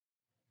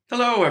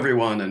Hello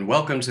everyone and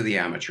welcome to The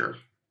Amateur.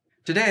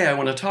 Today I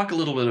want to talk a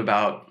little bit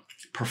about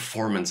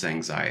performance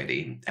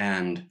anxiety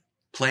and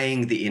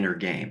playing the inner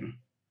game.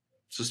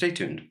 So stay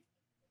tuned.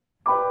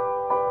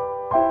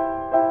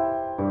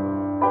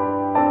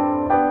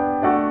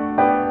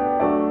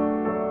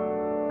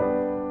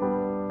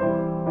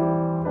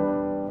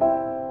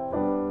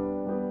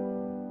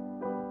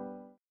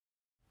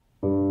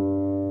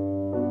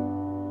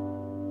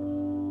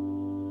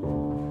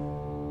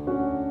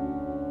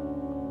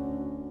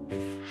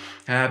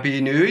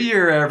 Happy New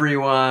Year,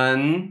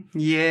 everyone!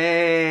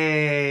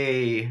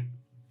 Yay!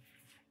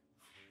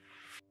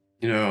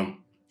 You know,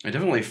 I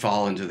definitely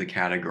fall into the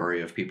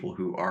category of people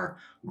who are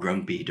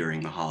grumpy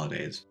during the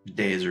holidays.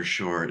 Days are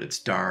short, it's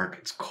dark,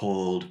 it's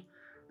cold,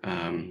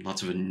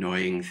 lots of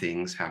annoying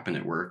things happen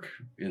at work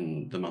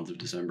in the month of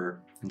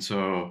December. And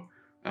so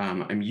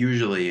I'm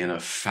usually in a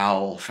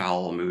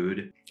foul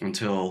mood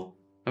until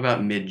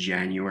about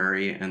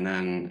mid-January, and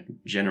then,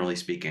 generally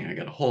speaking, I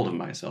get a hold of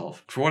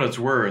myself. For what it's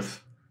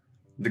worth,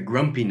 the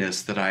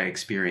grumpiness that I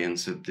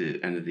experience at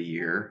the end of the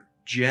year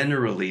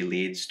generally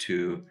leads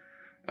to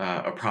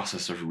a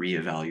process of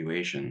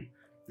reevaluation,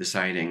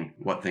 deciding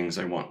what things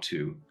I want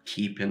to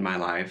keep in my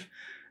life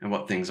and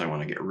what things I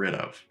want to get rid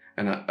of.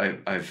 And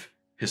I've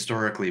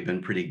historically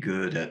been pretty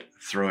good at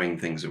throwing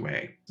things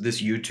away. This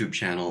YouTube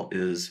channel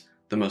is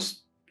the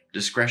most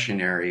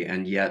discretionary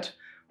and yet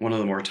one of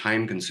the more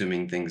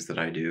time-consuming things that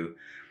I do.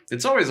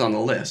 It's always on the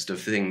list of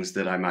things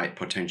that I might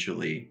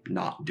potentially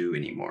not do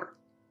anymore.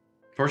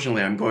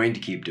 Fortunately, I'm going to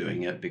keep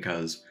doing it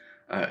because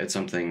it's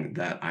something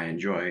that I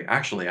enjoy.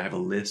 Actually, I have a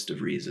list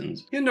of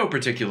reasons. In no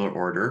particular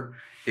order,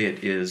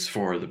 it is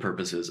for the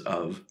purposes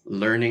of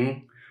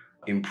learning,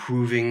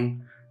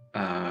 improving,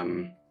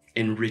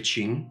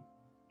 enriching,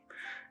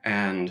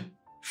 and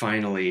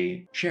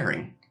finally,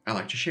 sharing. I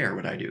like to share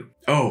what I do.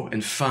 Oh,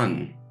 and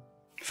fun.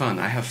 Fun.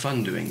 I have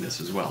fun doing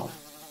this as well.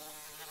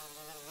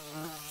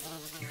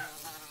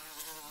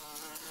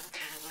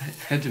 I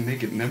had to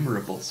make it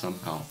memorable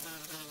somehow.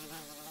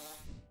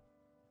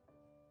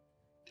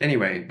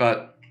 Anyway,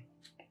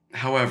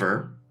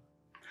 however,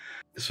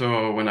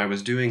 so when I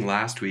was doing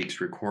last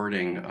week's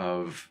recording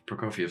of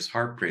Prokofiev's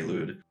harp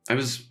prelude, I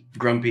was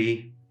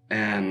grumpy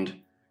and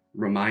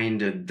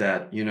reminded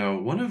that, you know,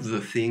 one of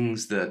the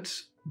things that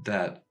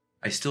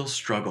I still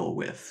struggle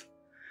with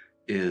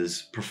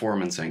is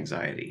performance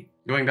anxiety.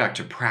 Going back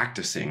to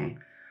practicing,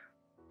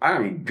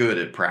 I'm good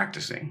at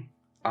practicing.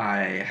 I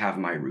have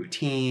my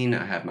routine,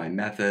 I have my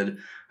method,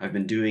 I've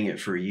been doing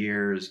it for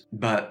years,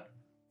 but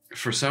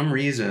for some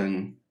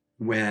reason,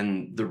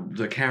 when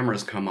the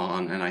cameras come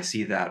on and I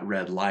see that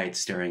red light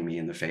staring me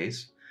in the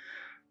face,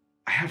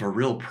 I have a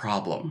real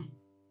problem.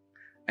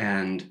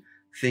 And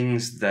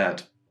things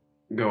that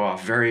go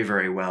off very,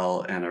 very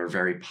well and are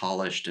very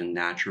polished and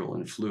natural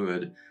and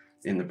fluid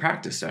in the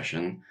practice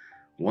session,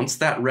 once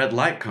that red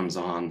light comes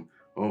on,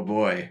 oh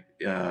boy,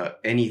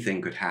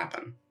 anything could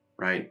happen,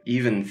 right?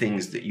 Even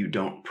things that you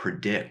don't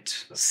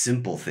predict,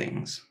 simple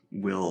things,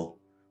 will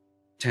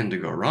tend to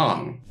go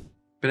wrong.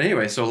 But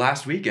anyway, so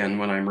last weekend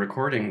when I'm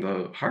recording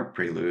the harp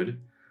prelude,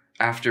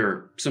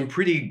 after some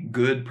pretty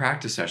good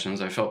practice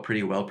sessions, I felt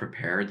pretty well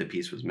prepared, the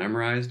piece was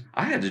memorized.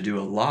 I had to do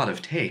a lot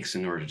of takes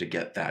in order to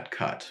get that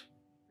cut.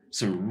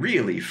 Some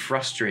really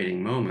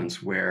frustrating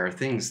moments where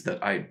things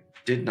that I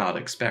did not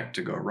expect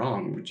to go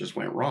wrong just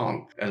went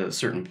wrong. At a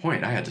certain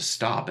point, I had to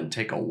stop and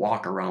take a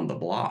walk around the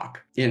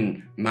block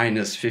in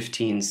minus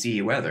 15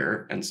 C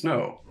weather and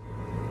snow.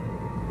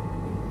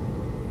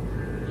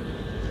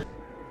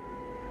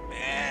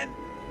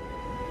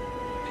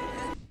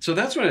 So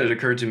that's when it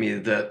occurred to me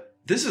that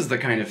this is the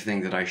kind of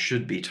thing that I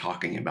should be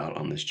talking about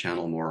on this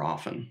channel more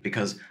often,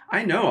 because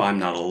I know I'm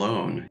not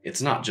alone.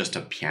 It's not just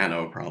a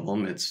piano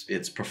problem,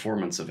 it's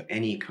performance of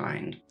any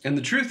kind. And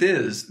the truth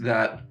is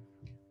that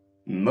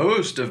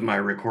most of my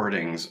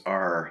recordings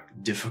are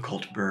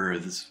difficult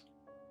births.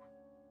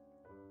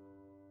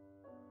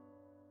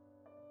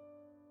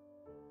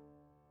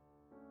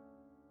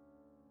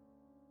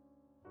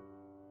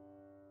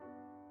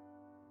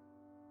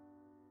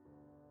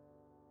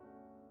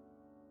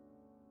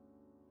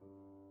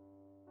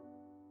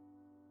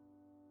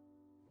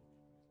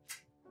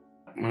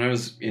 When I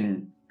was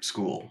in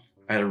school,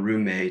 I had a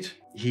roommate.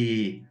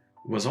 He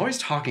was always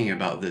talking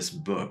about this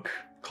book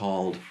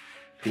called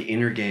The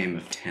Inner Game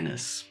of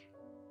Tennis.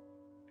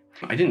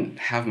 I didn't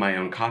have my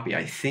own copy.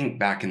 I think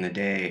back in the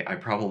day, I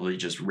probably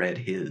just read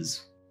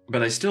his.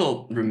 But I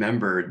still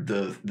remembered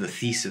the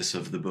thesis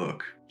of the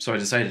book. So I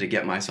decided to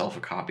get myself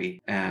a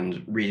copy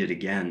and read it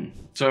again.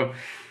 So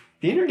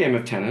The Inner Game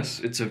of Tennis,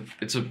 it's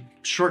a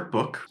short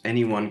book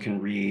anyone can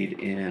read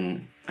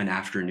in an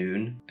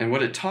afternoon. And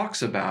what it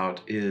talks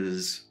about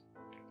is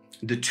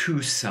the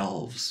two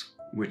selves,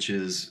 which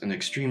is an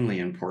extremely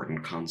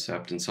important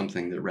concept and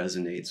something that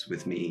resonates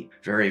with me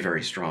very,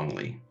 very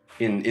strongly.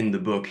 In the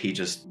book, he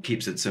just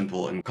keeps it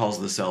simple and calls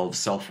the selves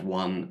self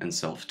one and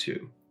self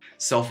two.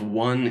 Self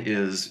one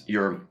is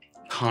your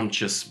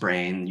conscious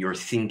brain, your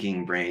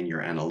thinking brain,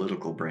 your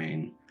analytical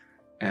brain.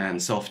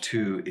 And self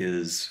two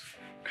is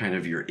kind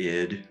of your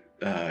id,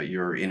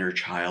 your inner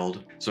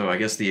child. So I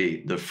guess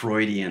the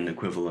Freudian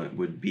equivalent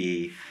would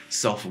be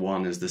self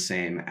one is the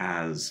same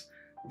as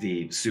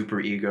the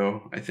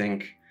superego, I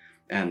think,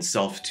 and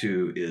self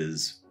two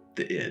is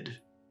the id.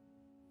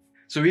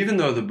 So even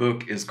though the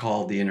book is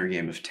called The Inner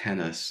Game of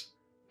Tennis,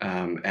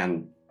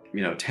 and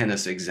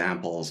tennis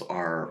examples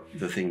are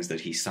the things that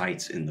he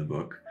cites in the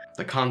book,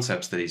 the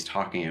concepts that he's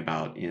talking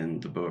about in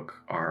the book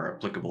are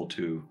applicable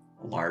to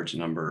a large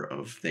number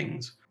of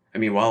things. I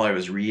mean, while I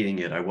was reading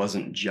it, I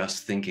wasn't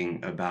just thinking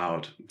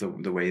about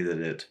the way that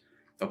it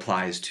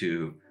applies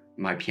to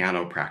my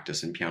piano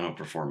practice and piano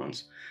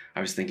performance.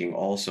 I was thinking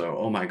also,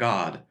 oh my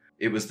God,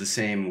 it was the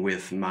same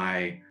with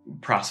my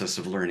process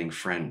of learning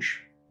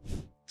French.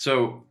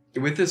 So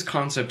with this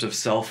concept of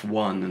self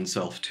one and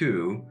self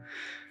two,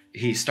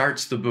 he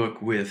starts the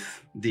book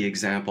with the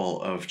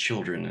example of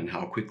children and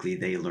how quickly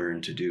they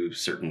learn to do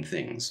certain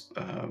things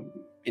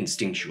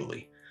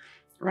instinctually,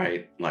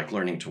 right? Like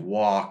learning to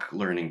walk,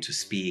 learning to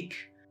speak.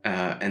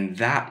 And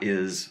that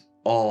is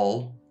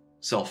all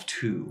self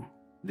two,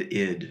 the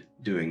id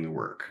doing the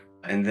work.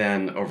 And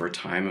then over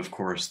time, of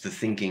course, the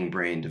thinking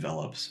brain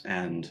develops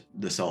and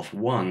the self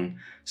one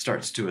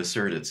starts to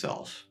assert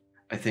itself.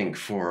 I think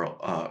for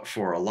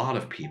a lot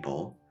of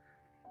people,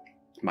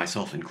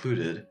 myself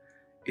included,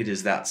 it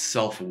is that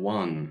self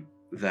one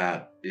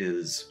that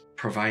is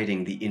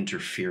providing the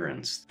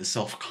interference, the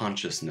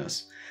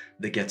self-consciousness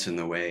that gets in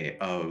the way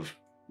of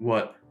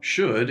what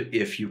should,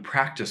 if you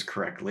practice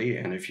correctly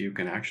and if you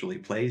can actually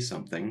play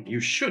something, you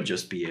should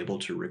just be able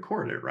to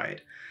record it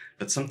right.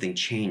 But something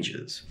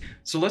changes.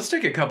 So let's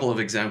take a couple of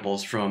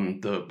examples from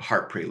the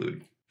harp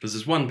prelude. This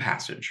is one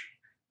passage.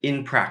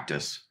 In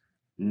practice,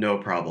 no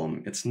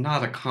problem. It's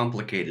not a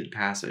complicated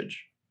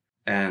passage.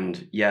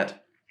 And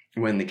yet,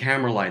 when the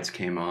camera lights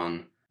came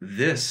on,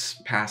 this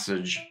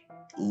passage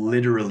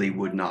literally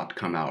would not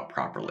come out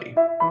properly.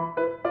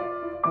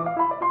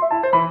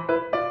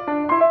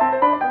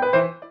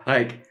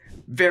 Like,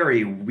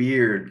 very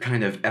weird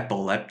kind of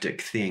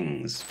epileptic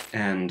things.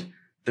 And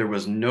there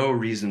was no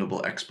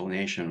reasonable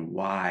explanation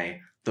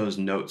why those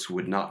notes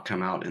would not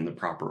come out in the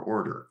proper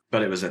order.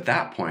 But it was at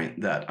that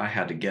point that I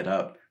had to get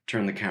up,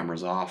 turn the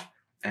cameras off,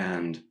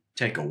 and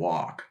take a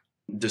walk.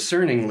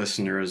 Discerning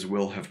listeners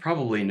will have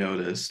probably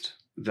noticed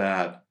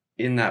that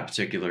in that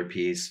particular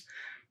piece,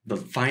 the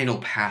final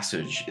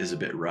passage is a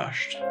bit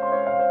rushed.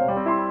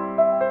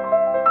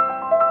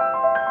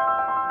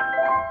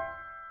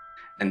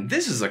 And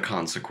this is a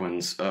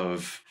consequence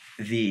of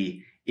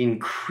the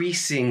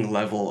increasing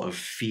level of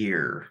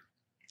fear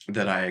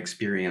that I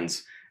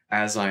experience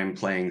as I'm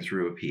playing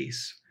through a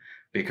piece.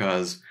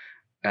 Because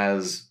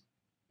as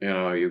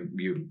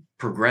you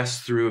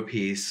progress through a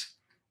piece,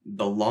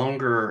 the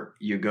longer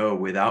you go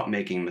without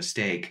making a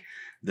mistake,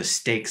 the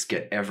stakes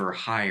get ever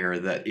higher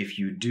that if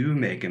you do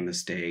make a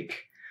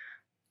mistake,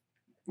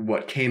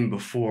 what came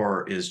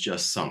before is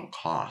just sunk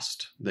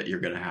cost that you're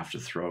going to have to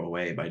throw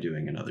away by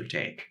doing another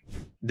take.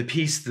 The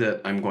piece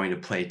that I'm going to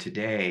play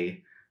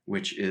today,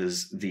 which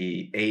is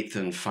the 8th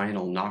and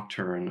final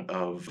Nocturne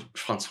of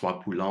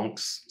François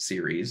Poulenc's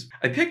series,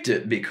 I picked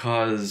it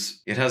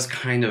because it has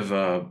kind of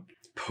a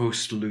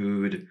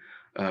postlude,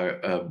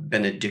 a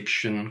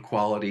benediction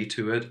quality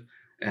to it.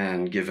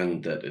 And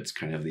given that it's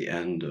kind of the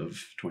end of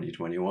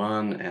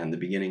 2021 and the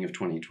beginning of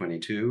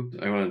 2022,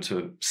 I wanted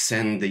to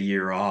send the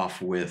year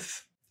off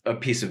with a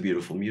piece of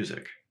beautiful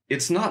music.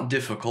 It's not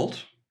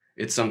difficult.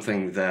 It's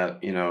something that,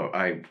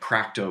 I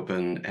cracked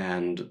open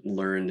and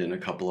learned in a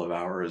couple of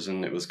hours,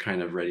 and it was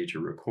kind of ready to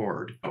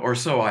record. Or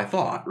so I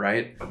thought,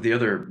 right? The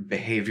other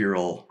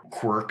behavioral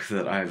quirk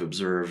that I've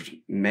observed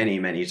many,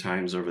 many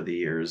times over the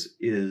years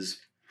is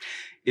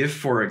if,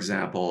 for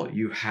example,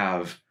 you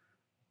have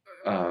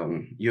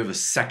a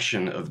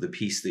section of the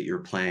piece that you're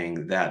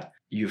playing that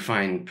you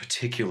find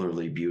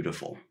particularly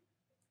beautiful.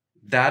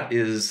 That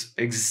is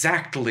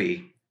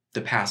exactly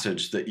the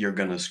passage that you're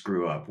going to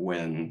screw up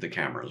when the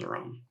cameras are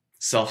on.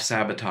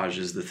 Self-sabotage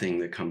is the thing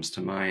that comes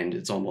to mind.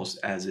 It's almost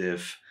as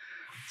if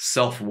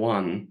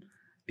self-one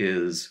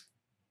is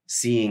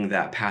seeing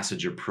that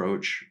passage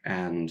approach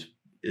and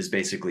is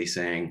basically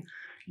saying,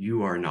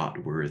 you are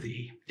not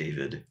worthy,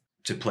 David,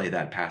 to play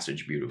that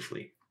passage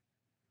beautifully.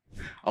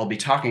 I'll be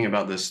talking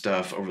about this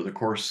stuff over the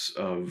course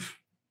of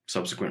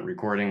subsequent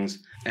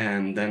recordings.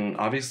 And then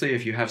obviously,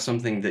 if you have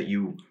something that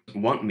you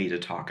want me to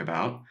talk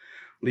about,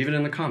 leave it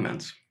in the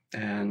comments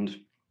and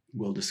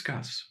we'll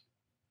discuss.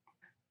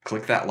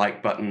 Click that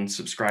like button,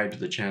 subscribe to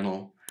the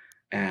channel,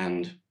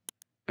 and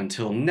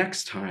until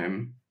next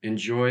time,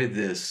 enjoy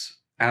this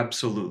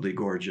absolutely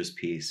gorgeous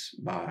piece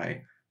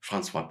by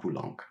François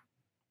Poulenc.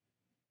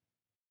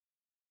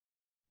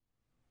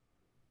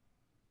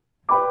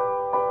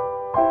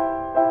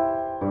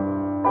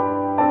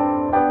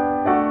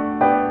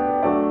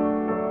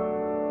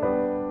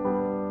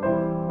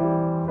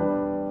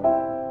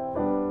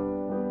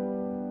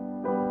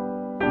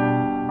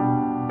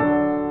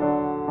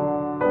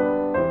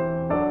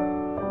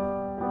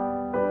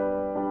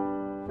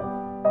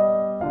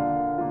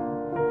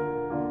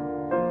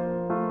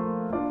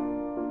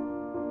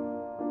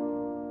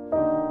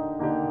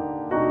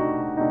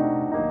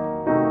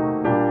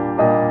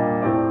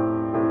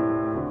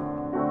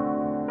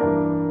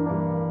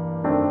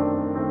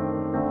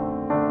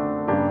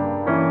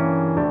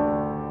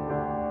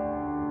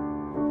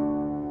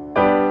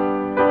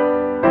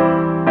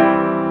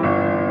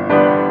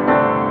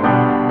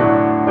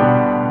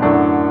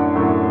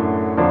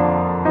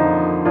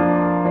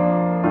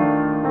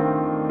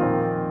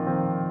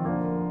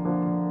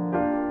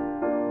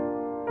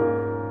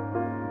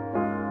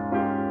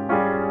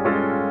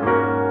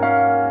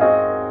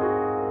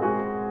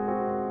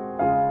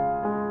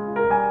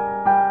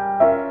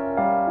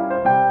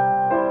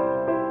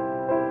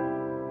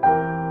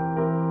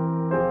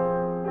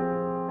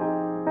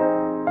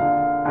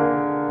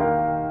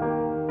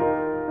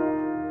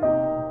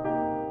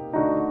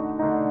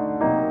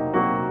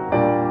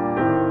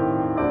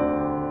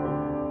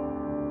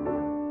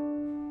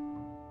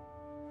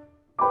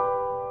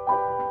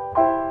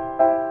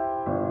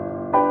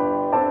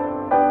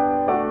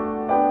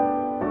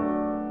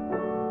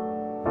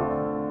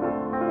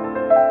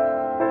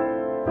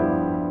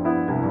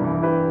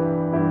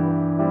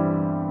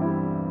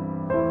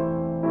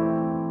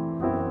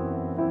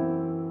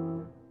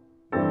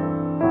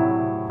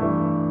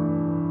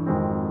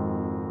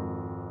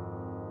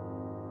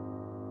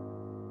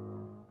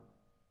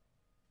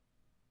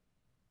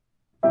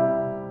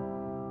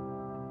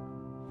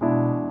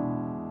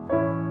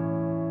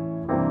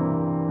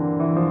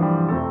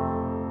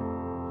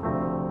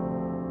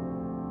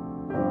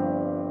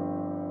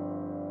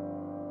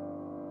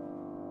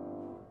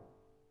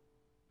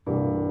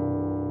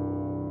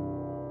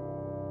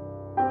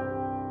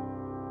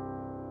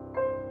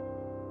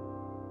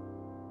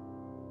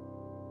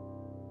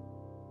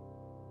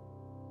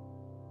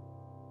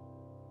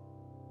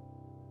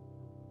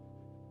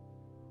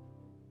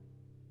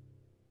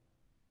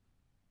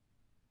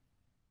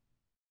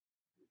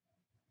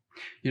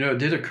 You know, it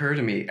did occur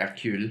to me,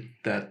 Hercule,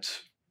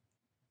 that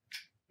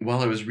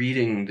while I was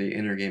reading The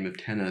Inner Game of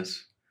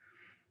Tennis,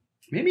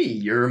 maybe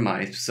you're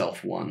my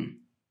self one.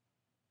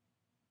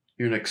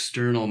 You're an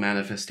external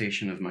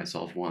manifestation of my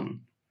self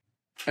one.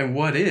 And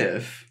what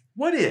if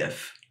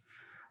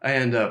I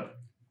end up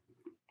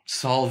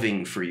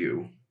solving for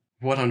you?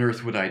 What on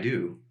earth would I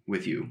do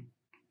with you?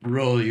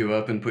 Roll you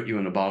up and put you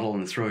in a bottle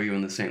and throw you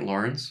in the St.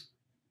 Lawrence?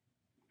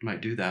 I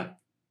might do that.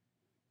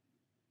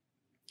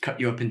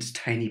 Cut you up into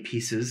tiny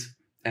pieces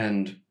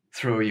and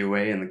throw you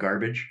away in the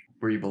garbage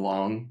where you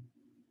belong.